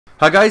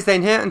Hi guys,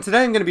 Dane here, and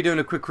today I'm going to be doing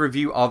a quick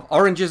review of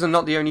Oranges Are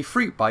Not the Only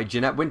Fruit by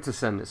Jeanette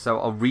Winterson. So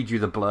I'll read you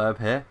the blurb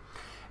here.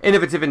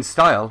 Innovative in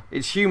style,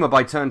 its humour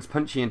by turns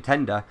punchy and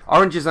tender,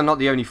 Oranges Are Not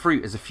the Only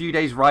Fruit is a few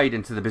days' ride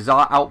into the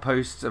bizarre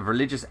outposts of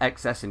religious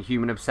excess and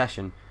human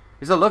obsession.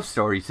 It's a love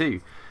story too.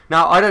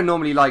 Now, I don't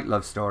normally like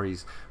love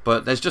stories,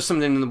 but there's just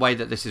something in the way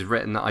that this is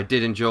written that I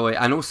did enjoy,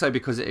 and also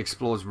because it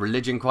explores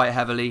religion quite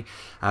heavily,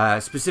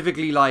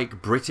 specifically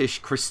like British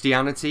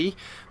Christianity,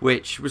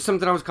 which was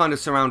something I was kind of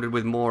surrounded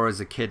with more as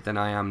a kid than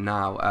I am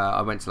now.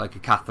 I went to like a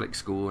Catholic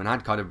school and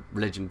had kind of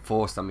religion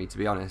forced on me, to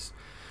be honest.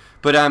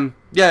 But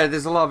yeah,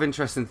 there's a lot of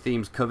interesting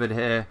themes covered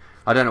here.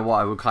 I don't know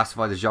what I would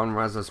classify the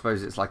genre as. I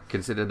suppose it's like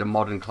considered a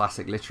modern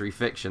classic literary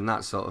fiction,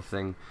 that sort of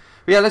thing.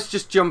 But yeah, let's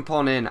just jump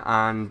on in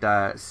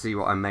and see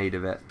what I made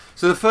of it.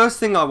 So the first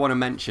thing I want to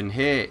mention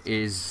here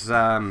is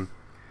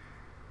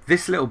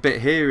this little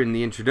bit here in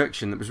the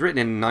introduction that was written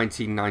in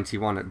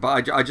 1991.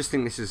 But I just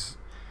think this is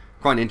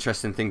quite an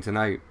interesting thing to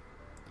note.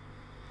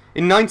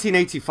 In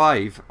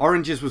 1985,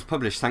 Oranges was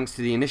published thanks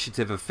to the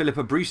initiative of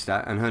Philippa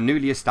Brewster and her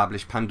newly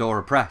established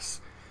Pandora Press.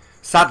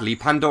 Sadly,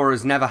 Pandora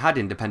has never had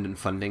independent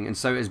funding, and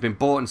so it has been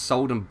bought and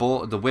sold and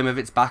bought at the whim of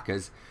its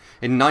backers.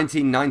 In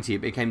 1990,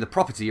 it became the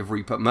property of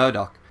Rupert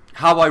Murdoch.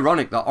 How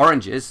ironic that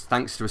Oranges,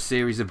 thanks to a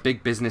series of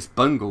big business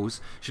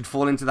bungles, should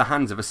fall into the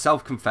hands of a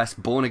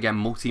self-confessed born-again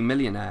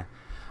multi-millionaire.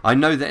 I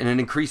know that in an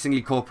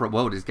increasingly corporate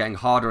world it's getting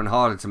harder and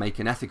harder to make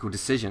an ethical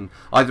decision,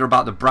 either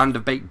about the brand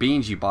of baked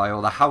beans you buy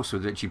or the house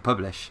with which you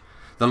publish.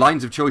 The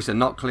lines of choice are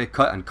not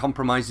clear-cut and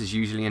compromise is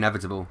usually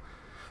inevitable.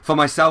 For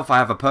myself, I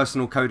have a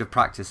personal code of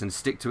practice and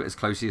stick to it as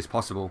closely as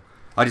possible.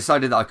 I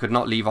decided that I could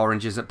not leave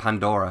Oranges at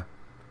Pandora.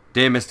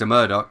 Dear Mr.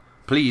 Murdoch,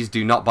 please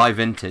do not buy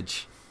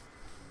vintage.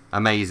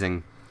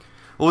 Amazing.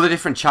 All the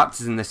different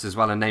chapters in this as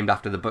well are named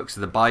after the books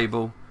of the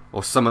Bible,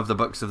 or some of the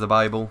books of the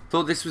Bible.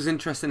 Thought this was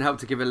interesting, helped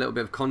to give a little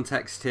bit of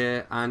context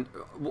here, and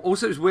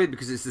also it's weird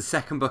because it's the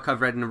second book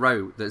I've read in a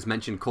row that's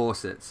mentioned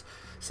corsets.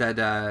 Said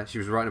she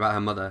was writing about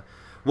her mother.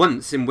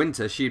 Once, in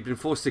winter, she had been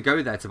forced to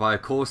go there to buy a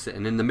corset,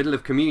 and in the middle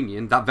of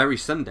communion, that very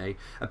Sunday,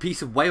 a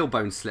piece of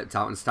whalebone slipped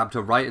out and stabbed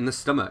her right in the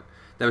stomach.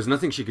 There was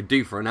nothing she could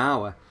do for an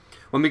hour.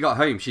 When we got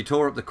home, she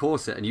tore up the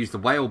corset and used the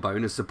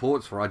whalebone as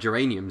supports for our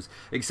geraniums,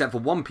 except for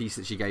one piece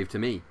that she gave to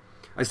me.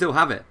 I still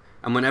have it,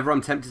 and whenever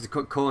I'm tempted to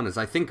cut corners,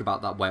 I think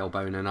about that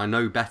whalebone, and I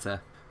know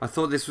better. I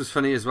thought this was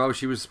funny as well.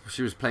 She was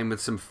playing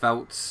with some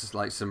felts,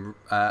 like some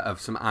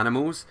of some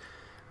animals,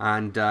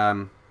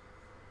 and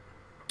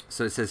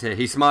so it says here,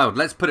 he smiled.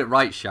 Let's put it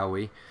right, shall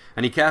we?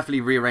 And he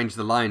carefully rearranged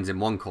the lines in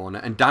one corner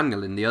and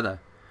Daniel in the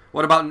other.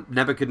 What about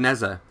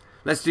Nebuchadnezzar?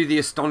 Let's do the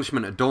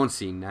astonishment at dawn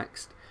scene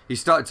next. He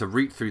started to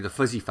root through the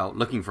fuzzy felt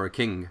looking for a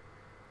king.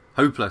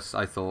 Hopeless,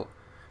 I thought.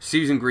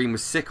 Susan Green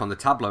was sick on the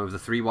tableau of the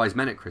Three Wise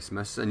Men at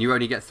Christmas, and you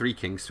only get 3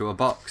 kings to a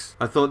box.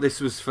 I thought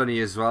this was funny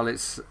as well.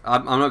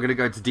 I'm not going to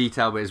go into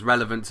detail, but it's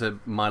relevant to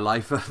my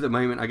life at the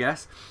moment, I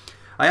guess.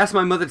 I asked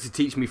my mother to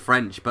teach me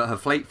French, but her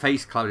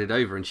face clouded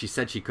over and she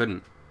said she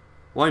couldn't.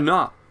 Why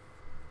not?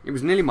 It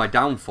was nearly my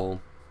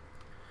downfall.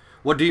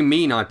 What do you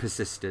mean, I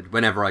persisted,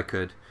 whenever I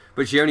could.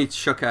 But she only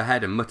shook her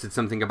head and muttered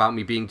something about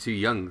me being too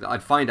young, that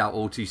I'd find out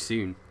all too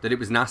soon, that it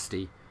was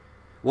nasty.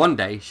 One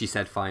day, she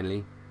said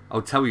finally,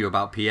 I'll tell you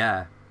about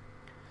Pierre.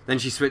 Then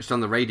she switched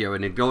on the radio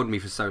and ignored me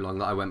for so long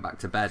that I went back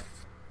to bed.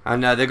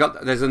 And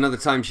there's another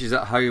time she's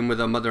at home with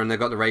her mother and they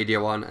got the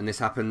radio on and this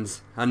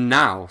happens. And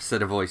now,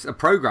 said a voice, a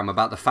programme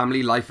about the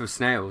family life of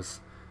snails.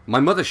 My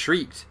mother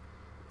shrieked.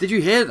 Did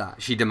you hear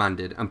that? She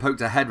demanded and poked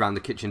her head round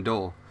the kitchen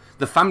door.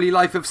 The family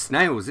life of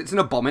snails, it's an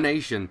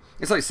abomination.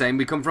 It's like saying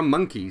we come from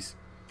monkeys.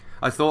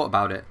 I thought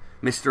about it.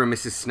 Mr. and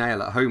Mrs.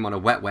 Snail at home on a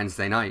wet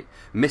Wednesday night.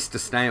 Mr.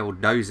 Snail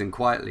dozing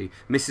quietly.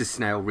 Mrs.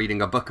 Snail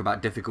reading a book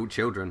about difficult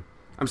children.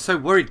 I'm so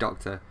worried,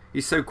 Doctor.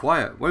 He's so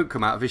quiet, won't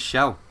come out of his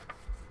shell.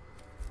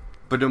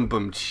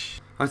 Badum-bum-tsh.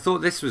 I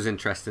thought this was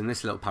interesting,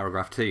 this little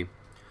paragraph too.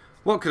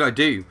 What could I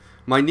do?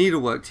 My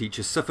needlework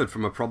teacher suffered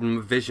from a problem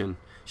of vision.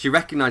 She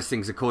recognised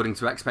things according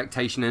to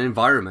expectation and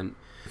environment.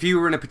 If you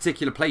were in a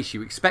particular place,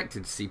 you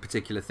expected to see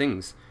particular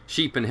things.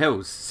 Sheep and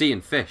hills, sea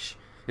and fish.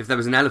 If there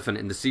was an elephant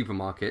in the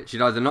supermarket,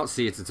 she'd either not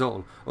see it at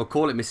all, or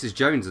call it Mrs.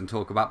 Jones and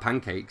talk about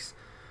pancakes.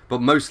 But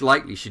most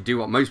likely she'd do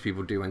what most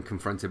people do when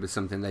confronted with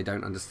something they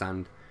don't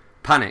understand.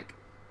 Panic.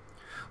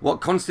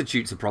 What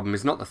constitutes a problem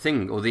is not the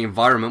thing or the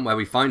environment where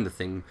we find the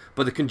thing,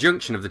 but the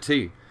conjunction of the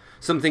two.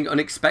 Something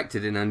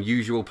unexpected in an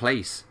unusual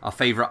place, our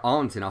favourite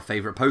aunt in our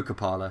favourite poker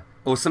parlour,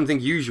 or something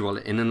usual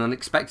in an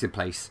unexpected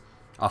place,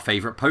 our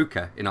favourite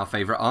poker in our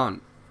favourite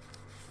aunt.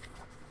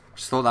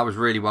 Just thought that was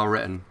really well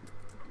written.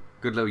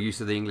 Good little use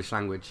of the English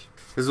language.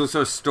 There's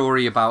also a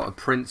story about a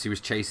prince who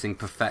was chasing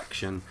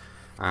perfection,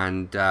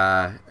 and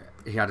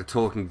he had a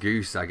talking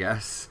goose, I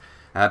guess.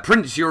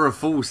 Prince, you're a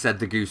fool, said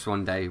the goose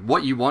one day.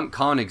 What you want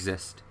can't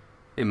exist.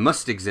 It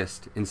must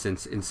exist,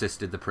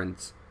 insisted the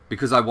prince,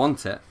 because I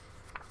want it.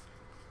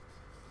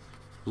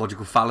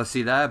 Logical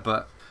fallacy there,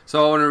 but...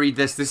 So I want to read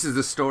this. This is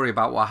the story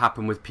about what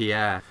happened with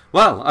Pierre.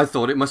 Well, I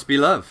thought it must be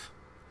love.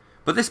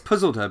 But this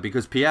puzzled her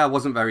because Pierre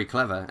wasn't very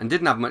clever and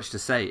didn't have much to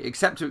say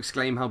except to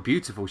exclaim how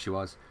beautiful she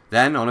was.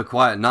 Then, on a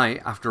quiet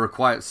night, after a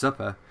quiet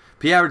supper,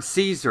 Pierre had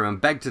seized her and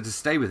begged her to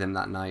stay with him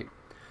that night.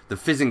 The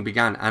fizzing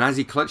began, and as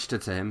he clutched her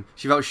to him,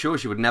 she felt sure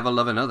she would never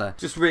love another.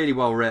 Just really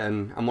well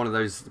written, and one of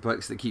those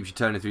books that keeps you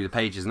turning through the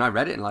pages, and I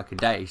read it in like a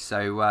day,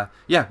 so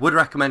yeah, would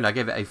recommend. I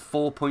gave it a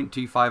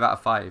 4.25 out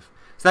of 5.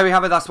 So there we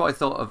have it, that's what I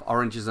thought of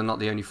Oranges Are Not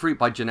the Only Fruit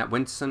by Jeanette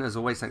Winterson. As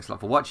always, thanks a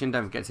lot for watching.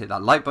 Don't forget to hit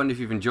that like button if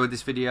you've enjoyed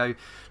this video.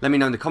 Let me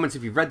know in the comments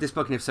if you've read this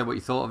book, and if so, what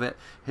you thought of it.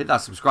 Hit that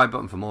subscribe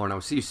button for more, and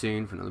I'll see you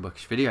soon for another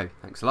bookish video.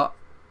 Thanks a lot.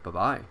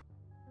 Bye-bye.